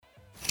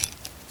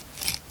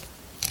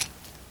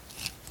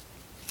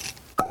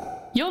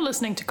You're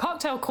listening to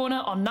Cocktail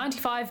Corner on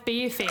 95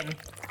 BFM.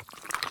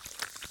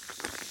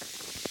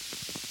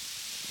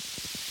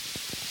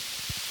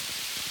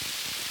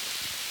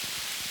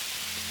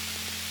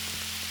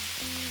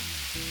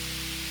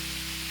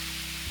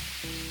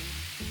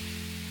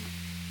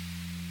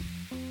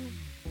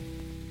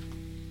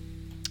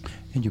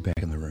 And you're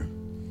back in the room.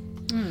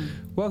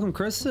 Welcome,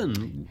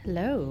 Kristin.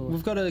 Hello.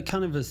 We've got a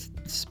kind of a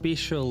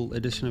special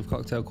edition of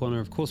Cocktail Corner,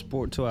 of course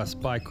brought to us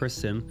by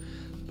Kristin,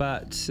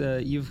 but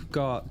you've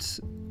got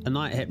a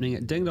night happening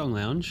at Ding Dong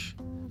Lounge,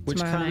 which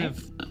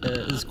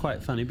is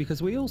quite funny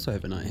because we also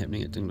have a night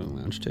happening at Ding Dong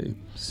Lounge too.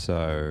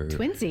 So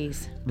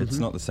Twinsies. it's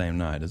not the same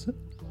night, is it?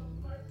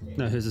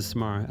 No, hers is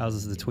tomorrow. Ours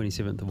is the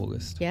 27th of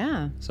August.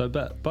 Yeah. So,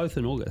 but both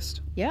in August.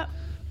 Yep.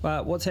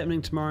 But what's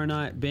happening tomorrow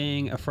night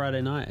being a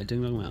Friday night at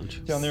Ding Dong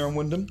Lounge? Down there on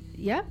Wyndham?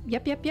 Yep.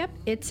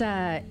 It's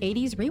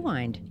 80s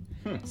rewind.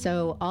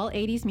 So all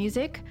 80s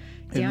music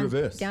In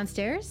reverse.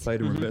 downstairs.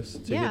 Played in reverse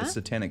to hear Yeah. the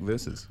satanic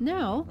verses.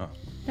 No, Oh.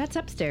 that's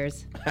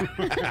upstairs.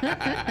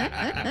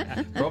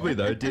 Probably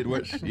though, Dead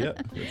Witch.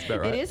 Yep, that's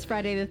about right. It is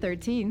Friday the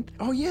 13th.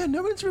 Oh yeah,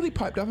 no one's really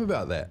piped up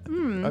about that.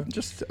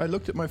 I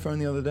looked at my phone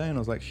the other day and I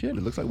was like, shit,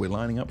 it looks like we're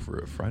lining up for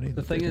a Friday.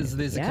 The thing is,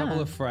 there's a Yeah.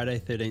 couple of Friday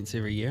 13ths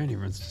every year, and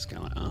everyone's just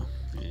going like, oh,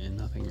 yeah,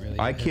 nothing really.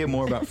 I care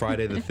more about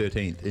Friday the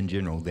 13th in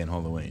general than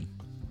Halloween.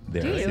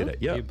 There, Do I you? said it.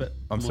 Yep. Yeah, but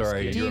I'm more sorry.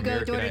 scared. Do you're you go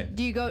American, door eh? to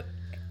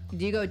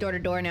Do you go door to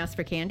door and ask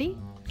for candy?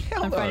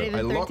 Hell on no, Friday the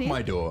I lock 13th?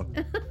 my door.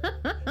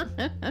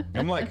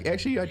 I'm like,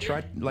 actually, I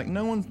tried. Like,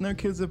 no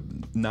kids are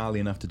gnarly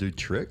enough to do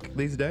trick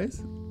these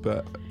days.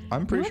 But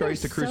I'm pretty No, sure I they're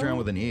used to cruise so- around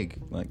with an egg.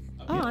 Like,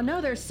 Oh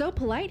no, they're so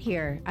polite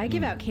here. I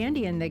give out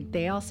candy and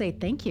they all say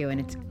thank you, and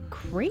it's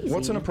crazy.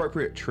 what's an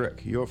appropriate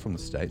trick? You're from the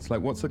States.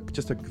 Like, what's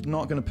just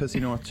not going to piss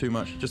you off too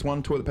much? Just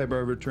one toilet paper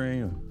over a tree?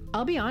 Or?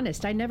 I'll be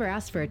honest, I never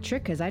asked for a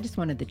trick because I just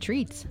wanted the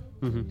treats.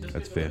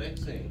 That's fair.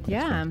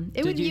 Yeah,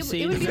 it would you be.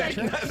 see It would be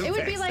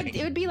the like.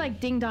 It would be like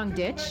Ding Dong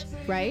Ditch,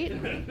 right?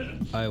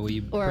 Oh, well,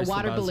 you Or a press the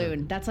water buzzer.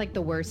 balloon. That's like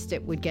the worst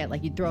it would get.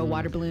 Like you'd throw a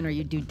water balloon, or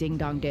you'd do Ding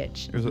Dong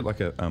Ditch. Was it like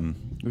a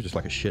It was just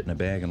like a shit in a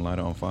bag and light it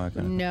on fire.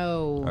 Kind of?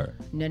 No, Alright.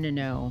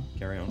 no.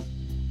 Carry on.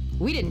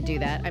 We didn't do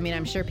that. I mean,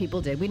 I'm sure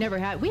people did. We never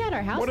had. We had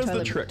our house What is the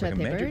toilet, trick? Like a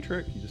toilet magic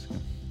paper. trick? You just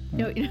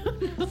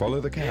No.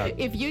 follow the card.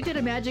 If you did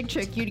a magic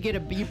trick,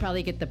 you'd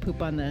probably get the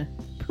poop on the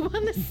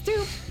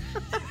stoop.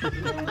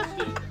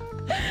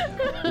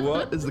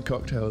 What is the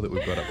cocktail that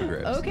we've got up for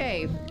grabs?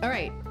 Okay, all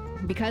right.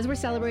 Because we're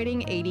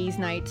celebrating 80s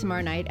night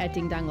tomorrow night at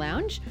Ding Dong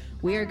Lounge,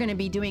 we are going to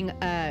be doing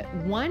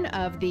one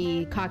of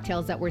the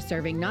cocktails that we're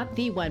serving, not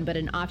the one, but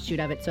an offshoot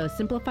of it. So a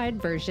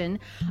simplified version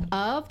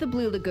of the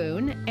Blue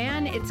Lagoon,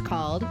 and it's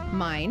called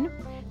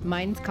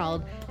Mine's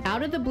called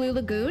Out of the Blue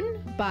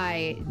Lagoon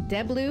by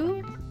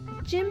Deblu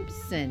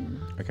Gibson.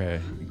 Okay.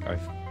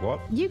 What?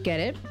 You get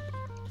it.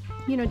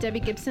 You know Debbie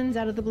Gibson's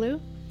Out of the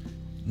Blue?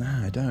 No,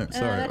 I don't.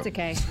 Sorry. That's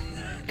okay.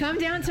 Come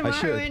down I tomorrow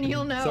should. and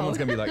you'll know. Someone's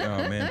gonna be like,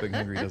 "Oh man, Big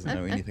Hungry doesn't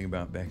know anything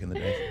about back in the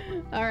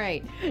day." All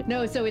right.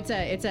 No, so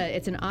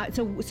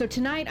so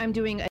tonight I'm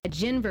doing a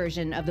gin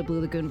version of the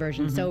Blue Lagoon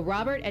version. So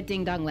Robert at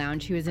Ding Dong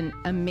Lounge, who is an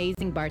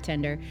amazing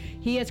bartender,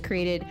 he has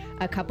created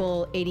a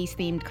couple 80s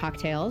themed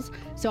cocktails.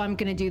 So I'm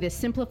going to do this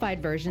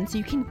simplified version so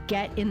you can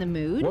get in the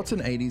mood. What's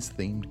an 80s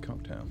themed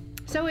cocktail?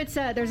 So it's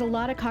there's a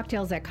lot of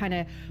cocktails that kind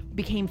of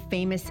became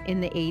famous in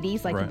the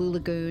 80s, like Right. Blue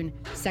Lagoon,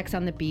 Sex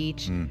on the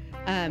Beach,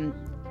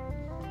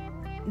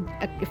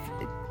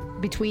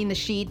 Between the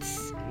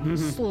Sheets,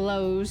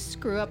 Slow,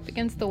 Screw Up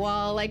Against the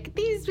Wall, like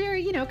these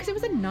very, because it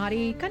was a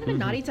naughty time.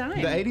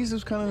 The 80s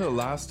was kind of the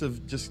last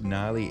of just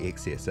gnarly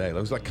excess, eh? It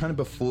was like kind of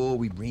before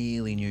we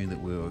really knew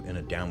that we were in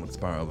a downward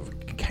spiral of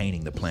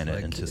caning the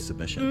planet into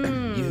submission.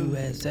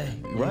 USA.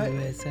 Right?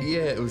 USA.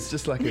 Yeah, it was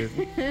just like a...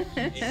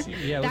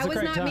 Yeah, it was That a was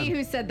great not time. me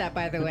who said that,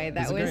 by the way.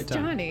 That a was great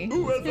time. Johnny.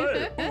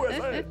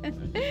 USA!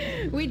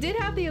 We did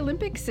have the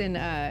Olympics in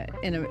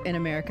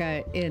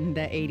America in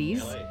the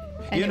 80s.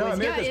 And You it know, was,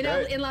 America's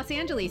great. in Los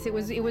Angeles. It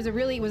was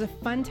a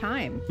fun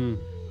time.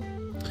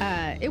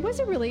 It was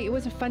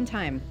a fun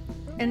time.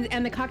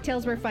 And the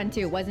cocktails were fun too.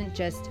 It wasn't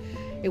just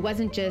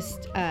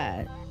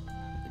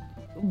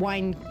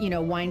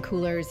wine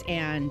coolers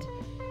and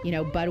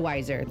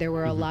Budweiser. There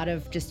were a lot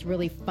of just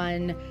really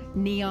fun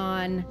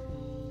neon,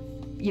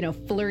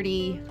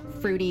 flirty,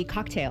 fruity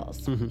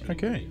cocktails.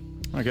 Okay.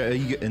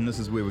 Okay, and this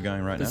is where we're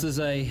going right This now? is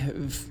a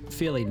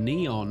fairly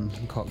neon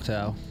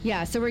cocktail.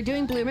 Yeah, so we're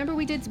doing blue. Remember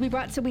we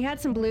had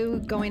some blue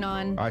going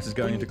on. Ice is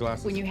going into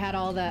glasses. When you had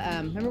all the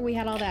remember we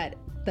had all that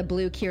the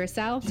blue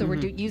curacao. So we're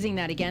using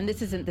that again.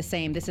 This isn't the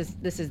same. This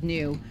is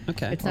new.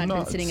 Okay. It's I'm not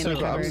been not sitting in the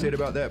super cupboard. upset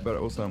about that, but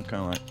also I'm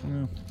kind of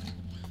like...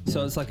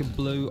 So it's like a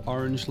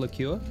blue-orange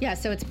liqueur. Yeah,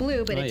 so it's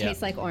blue, but Oh, it yeah.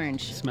 tastes like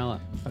orange. Smell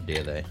it. How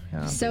dare they?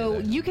 So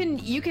you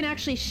can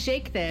actually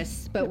shake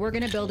this, but we're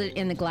gonna build it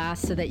in the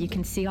glass so that you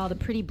can see all the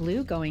pretty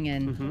blue going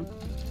in.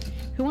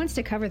 Who wants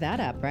to cover that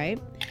up, right?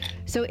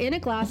 So in a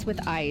glass with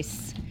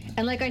ice,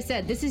 and like I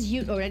said, this is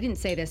I didn't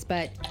say this,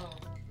 but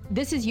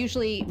this is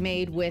usually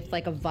made with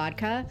like a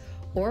vodka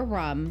or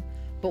rum,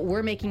 but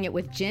we're making it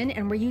with gin,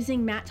 and we're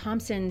using Matt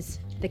Thompson's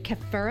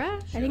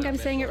Kefira. I think I'm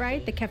saying it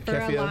right. The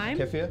Kefira lime.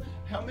 Kefir.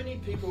 How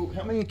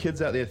many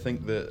kids out there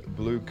think that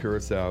Blue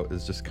Curacao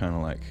is just kind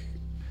of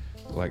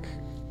like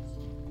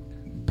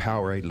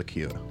Powerade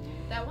liqueur?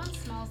 That one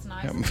smells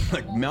nice.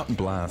 Like Mountain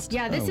Blast.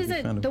 Yeah, this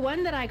isn't the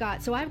one that I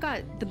got. So I've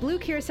got the Blue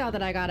Curacao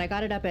that I got. I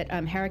got it up at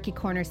Harrowkey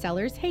Corner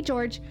Cellars. Hey,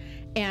 George.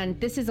 And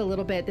this is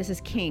this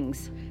is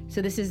King's.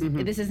 So this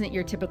isn't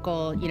your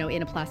typical,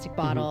 in a plastic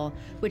bottle,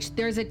 which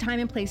there's a time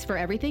and place for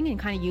everything and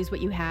kind of use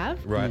what you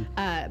have. Right.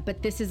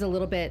 But this is a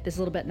little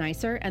bit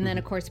nicer. And then,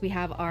 of course, we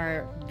have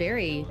our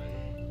very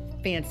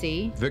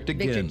fancy Victor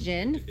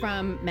Gin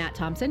from Matt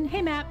Thompson.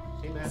 Hey, Matt.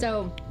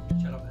 So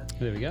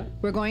There we go.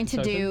 we're going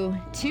to do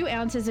 2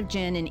 ounces of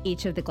gin in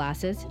each of the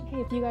glasses.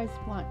 Hey, if you guys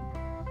want,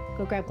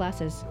 go grab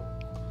glasses.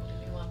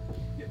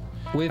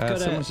 We've got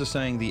someone's just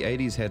saying the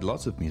 80s had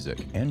lots of music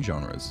and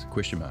genres, ?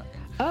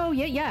 Oh,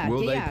 yeah.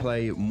 Will they yeah.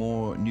 play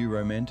more new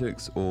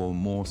romantics or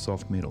more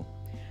soft metal?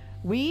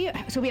 We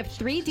have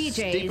 3 DJs.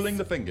 Steepling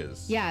the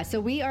fingers. Yeah, so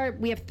we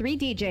have 3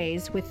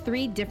 DJs with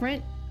 3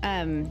 different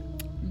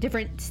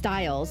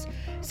styles.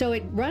 So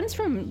it runs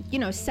from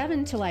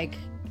 7 to like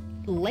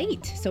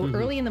late, so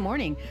early in the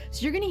morning.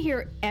 So you're gonna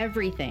hear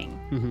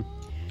everything.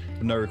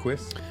 No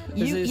requests?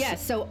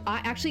 Yes. So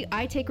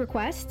I take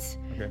requests.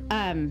 Okay.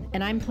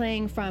 And I'm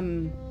playing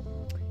from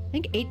I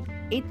think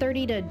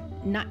 8:30 to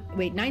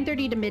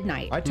 9:30 to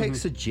midnight. I take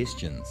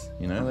suggestions.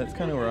 That's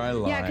kind of where I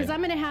lie. Yeah, because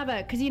I'm gonna have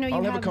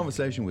I'll have a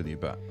conversation with you,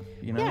 but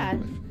Yeah.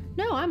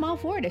 No, I'm all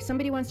for it. If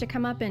somebody wants to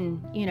come up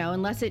and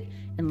unless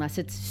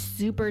it's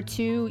super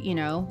too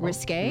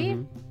risque,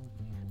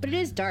 but it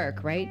is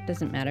dark, right?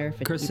 Doesn't matter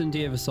if it's Kristin, do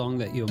you have a song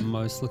that you're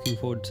most looking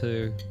forward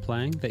to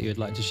playing that you'd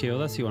like to share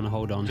with us? You want to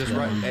hold on just to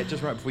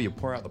right before you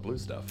pour out the blue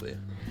stuff there.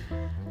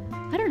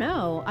 I don't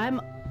know.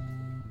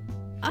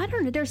 I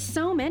don't know. There's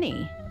so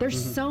many. There's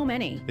so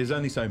many. There's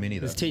only so many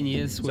though. There's 10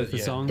 years worth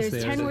of songs There's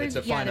there. 10 words.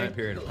 It's a finite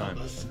period of time.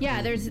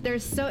 Yeah, there's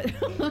so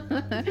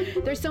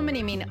there's so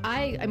many.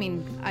 I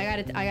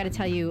gotta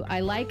tell you,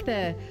 I like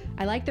the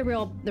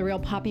real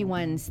poppy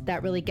ones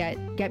that really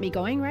get me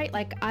going, right?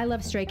 Like I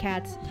love Stray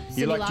Cats.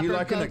 Do you like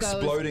Go-Go's, an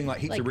exploding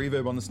heaps of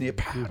reverb on the snare?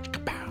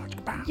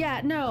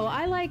 Yeah, no,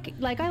 I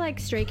like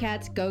Stray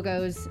Cats,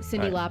 Go-Go's,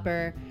 Cyndi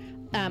Lauper.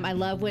 I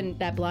love when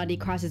that Blondie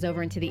crosses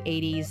over into the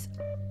 80s.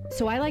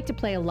 So I like to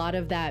play a lot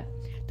of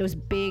those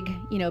big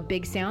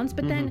sounds.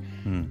 But then,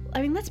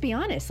 let's be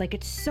honest. Like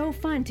it's so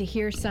fun to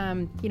hear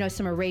some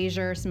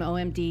Erasure, some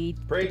OMD,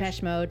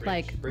 Depeche Mode.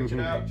 Preach it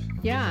out.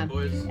 Yeah.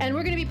 And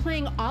we're gonna be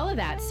playing all of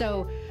that.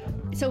 So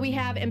we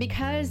have, and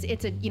because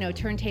it's a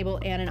turntable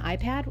and an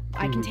iPad,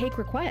 I can take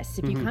requests.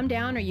 If you come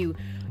down or you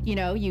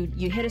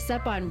hit us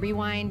up on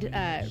Rewind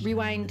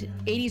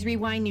 80s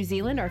Rewind New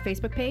Zealand, our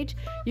Facebook page,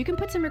 you can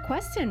put some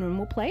requests in and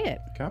we'll play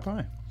it. Can't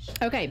buy.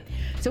 Okay,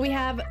 so we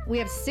have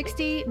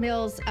 60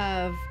 mils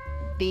of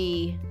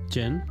the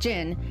Gin,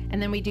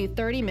 and then we do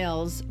 30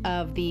 mils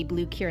of the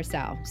Blue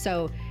Curacao.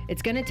 So you're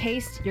gonna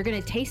taste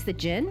the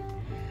gin.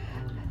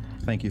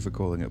 Thank you for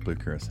calling it Blue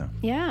Curacao.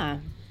 Yeah.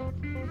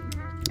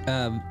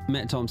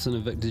 Matt Thompson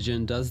of Victor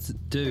Gin does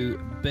do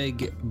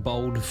big,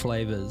 bold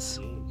flavors.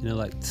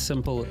 Like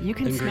simple. You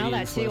can smell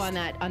that ingredients too list.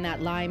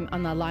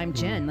 on the lime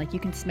gin. Like you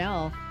can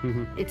smell.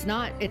 It's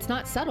not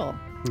subtle.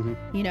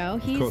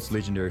 He's Of course,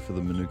 legendary for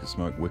the Manuka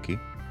Smoke Wiki.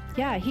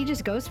 Yeah, he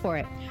just goes for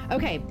it.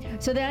 Okay,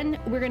 so then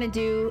we're gonna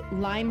do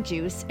lime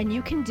juice, and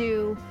you can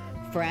do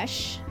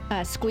fresh,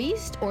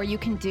 squeezed, or you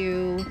can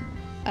do.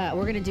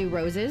 We're gonna do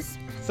roses.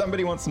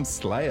 Somebody wants some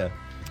Slayer.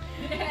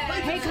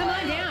 Hey, come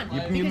on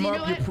down. You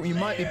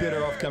might be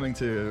better off coming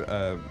to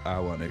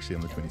our one actually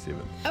on the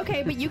 27th.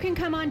 Okay, but you can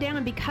come on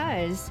down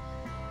because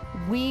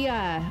we.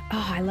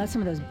 I love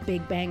some of those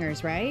big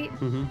bangers, right?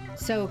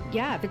 So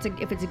yeah, if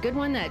it's a good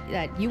one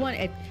that you want,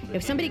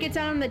 if somebody gets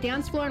out on the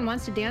dance floor and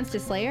wants to dance to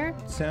Slayer,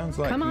 sounds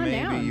like come on maybe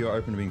down. you're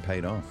open to being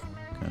paid off,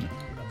 kind of.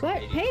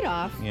 What, paid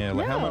off? Yeah,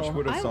 like how No, much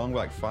would a song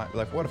what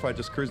if I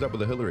just cruised up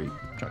with a Hillary,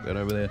 chuck that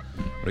over there?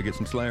 Would I get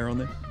some Slayer on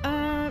there?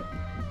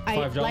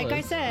 $5. Like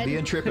I said, The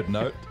intrepid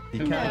note.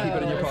 You can't keep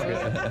it in your pocket.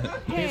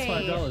 Here's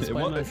hey, $5.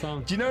 Play my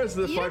song. Do you notice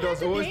the You don't $5 have is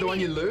to always pay the one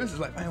me. you lose? It's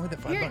like, man, where'd the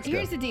 $5 go?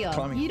 Here's the deal.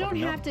 Climbing You don't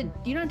fucking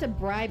have to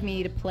bribe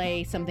me to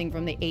play something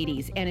from the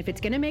 80s. And if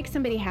it's gonna make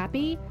somebody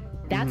happy,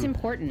 that's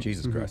important.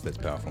 Jesus Christ, that's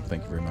powerful.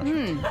 Thank you very much.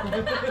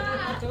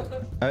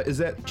 Is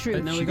that True.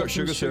 And then we sugar, got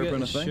some sugar syrup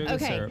in a thing? sugar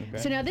Okay, syrup.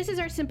 so now this is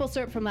our simple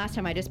syrup from last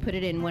time. I just put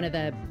it in one of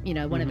the,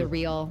 one of the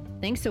real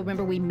things. So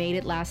remember we made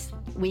it last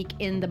week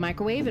in the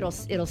microwave.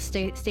 It'll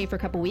stay for a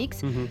couple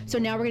weeks. So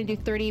now we're gonna do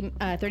 30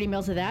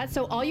 mils of that.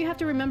 So all you have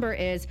to remember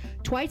is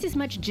twice as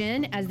much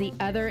gin as the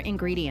other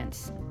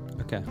ingredients.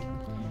 Okay.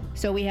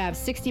 So we have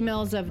 60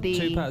 mils of the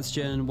 2 parts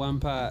gin, 1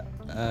 part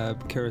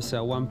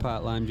curacao, 1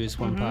 part lime juice,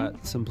 1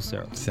 part simple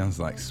syrup. Sounds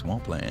like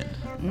swampland.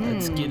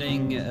 It's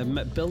getting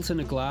built in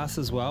a glass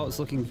as well. It's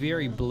looking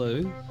very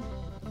blue.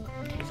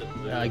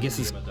 I guess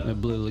it's a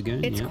Blue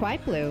Lagoon. It's yeah.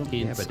 quite blue.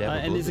 Hence, but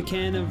dabba and there's a blue.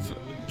 can of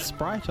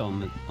Sprite on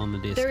the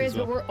desk. There as is,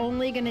 well. but we're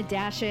only going to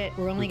dash it.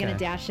 We're only going to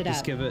dash it up.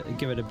 Just give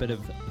it a bit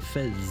of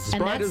fizz. And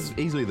Sprite that's- is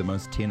easily the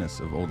most tennis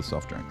of all the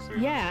soft drinks.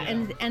 Yeah,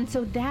 and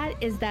so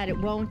that is that it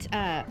won't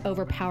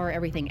overpower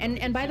everything.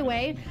 And by the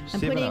way, I'm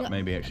 7 Up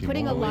maybe actually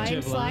putting a more.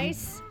 lime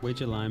slice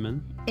Wedge of lime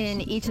in.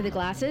 in each of the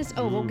glasses.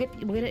 Oh, we'll get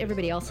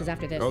everybody else's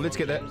after this. Oh, let's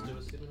get that.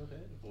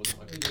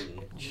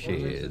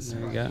 Cheers.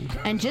 There we go.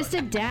 And just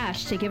a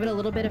dash to give it a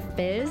little bit of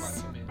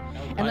fizz.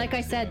 And like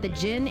I said, the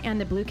gin and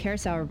the Blue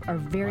Curacao are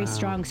very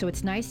strong, so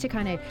it's nice to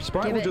kind of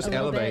Sprite give will it just a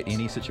little elevate bit.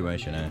 any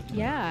situation, eh?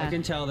 Yeah, I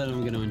can tell that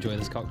I'm going to enjoy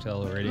this cocktail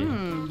already.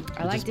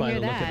 I like Just to by hear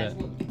the look that. of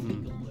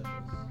it.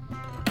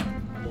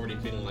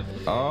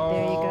 Oh,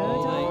 There you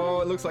go,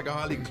 it looks like a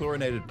highly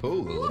chlorinated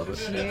pool a little bit.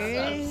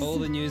 Cheers. All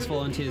the news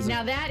volunteers.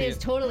 Now that is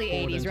totally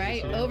 80s,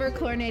 right? Over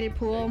chlorinated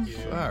pool.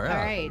 All right. All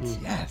right.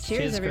 Yes. Cheers,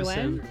 Cheers,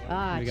 everyone. Kristin.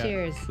 Ah, Here we go.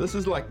 cheers. This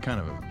is like kind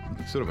of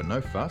a sort of a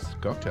no fuss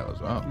cocktail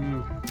as well.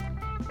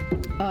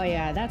 Oh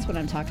yeah, that's what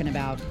I'm talking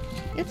about.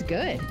 It's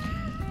good.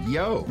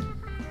 Yo,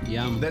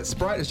 Yum. that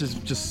Sprite is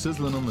just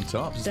sizzling on the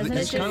top. Doesn't it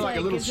It's just kind of like a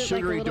like- little gives it like a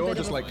sugary little door, bit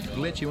just of a- like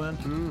let you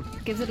in.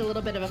 Gives it a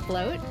little bit of a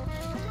float.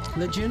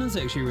 The gin is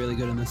actually really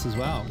good in this as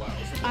well.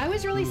 I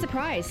was really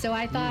surprised, so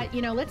I thought,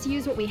 let's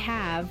use what we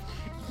have.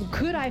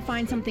 Could I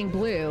find something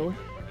blue?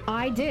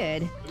 I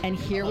did, and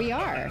here we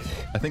are.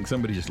 I think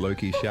somebody just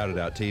low-key shouted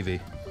out TV.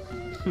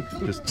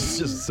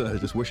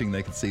 just wishing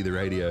they could see the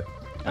radio.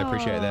 I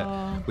appreciate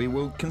that. We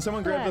will. Can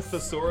someone grab Yes. the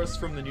thesaurus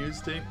from the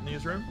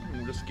newsroom? And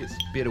we'll just get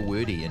better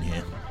wordy in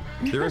here.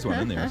 There is one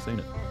in there. I've seen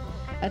it.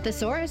 A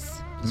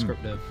thesaurus?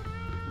 Descriptive.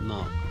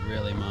 Not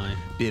really my.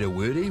 Better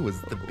wordy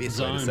was the best way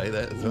Zone. to say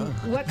that as well.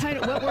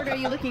 What word are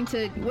you looking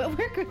to? What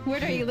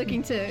word are you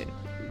looking to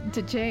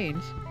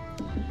change?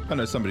 I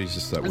know somebody's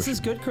just like This is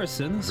good,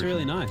 Kristin. This is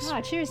really nice. Ah,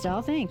 cheers,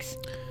 doll. Thanks.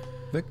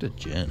 Victor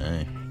Jen,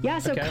 eh? Yeah.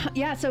 So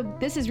Okay. So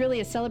this is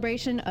really a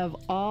celebration of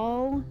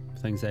all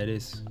Things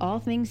 80s.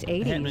 things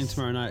 80s. Happening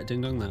tomorrow night at Ding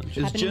Dong Lounge.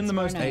 Is Happening gin the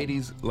most tomorrow night.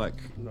 80s like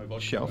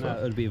shelf? No,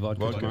 it would be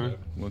vodka tomorrow.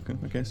 Vodka.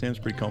 Okay, Sam's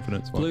pretty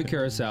confident. It's Blue vodka.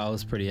 Curacao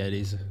is pretty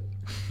 80s.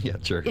 Yeah,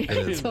 true. It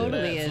It is.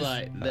 totally That's is.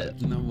 like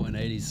that number one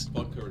 80s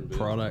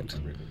product.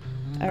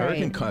 All I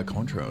reckon right.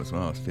 Contra as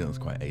well. It feels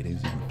quite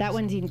 80s. That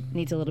one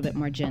needs a little bit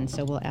more gin,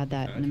 so we'll add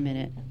that in a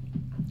minute.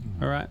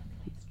 All right.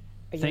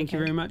 Thank you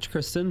okay? very much,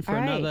 Kristin, for All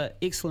right. another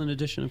excellent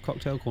edition of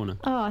Cocktail Corner.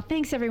 Oh,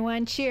 thanks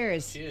everyone.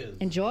 Cheers.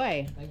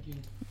 Enjoy.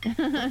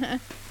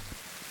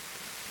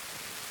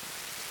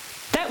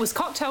 That was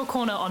Cocktail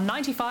Corner on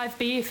 95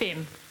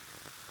 BFM.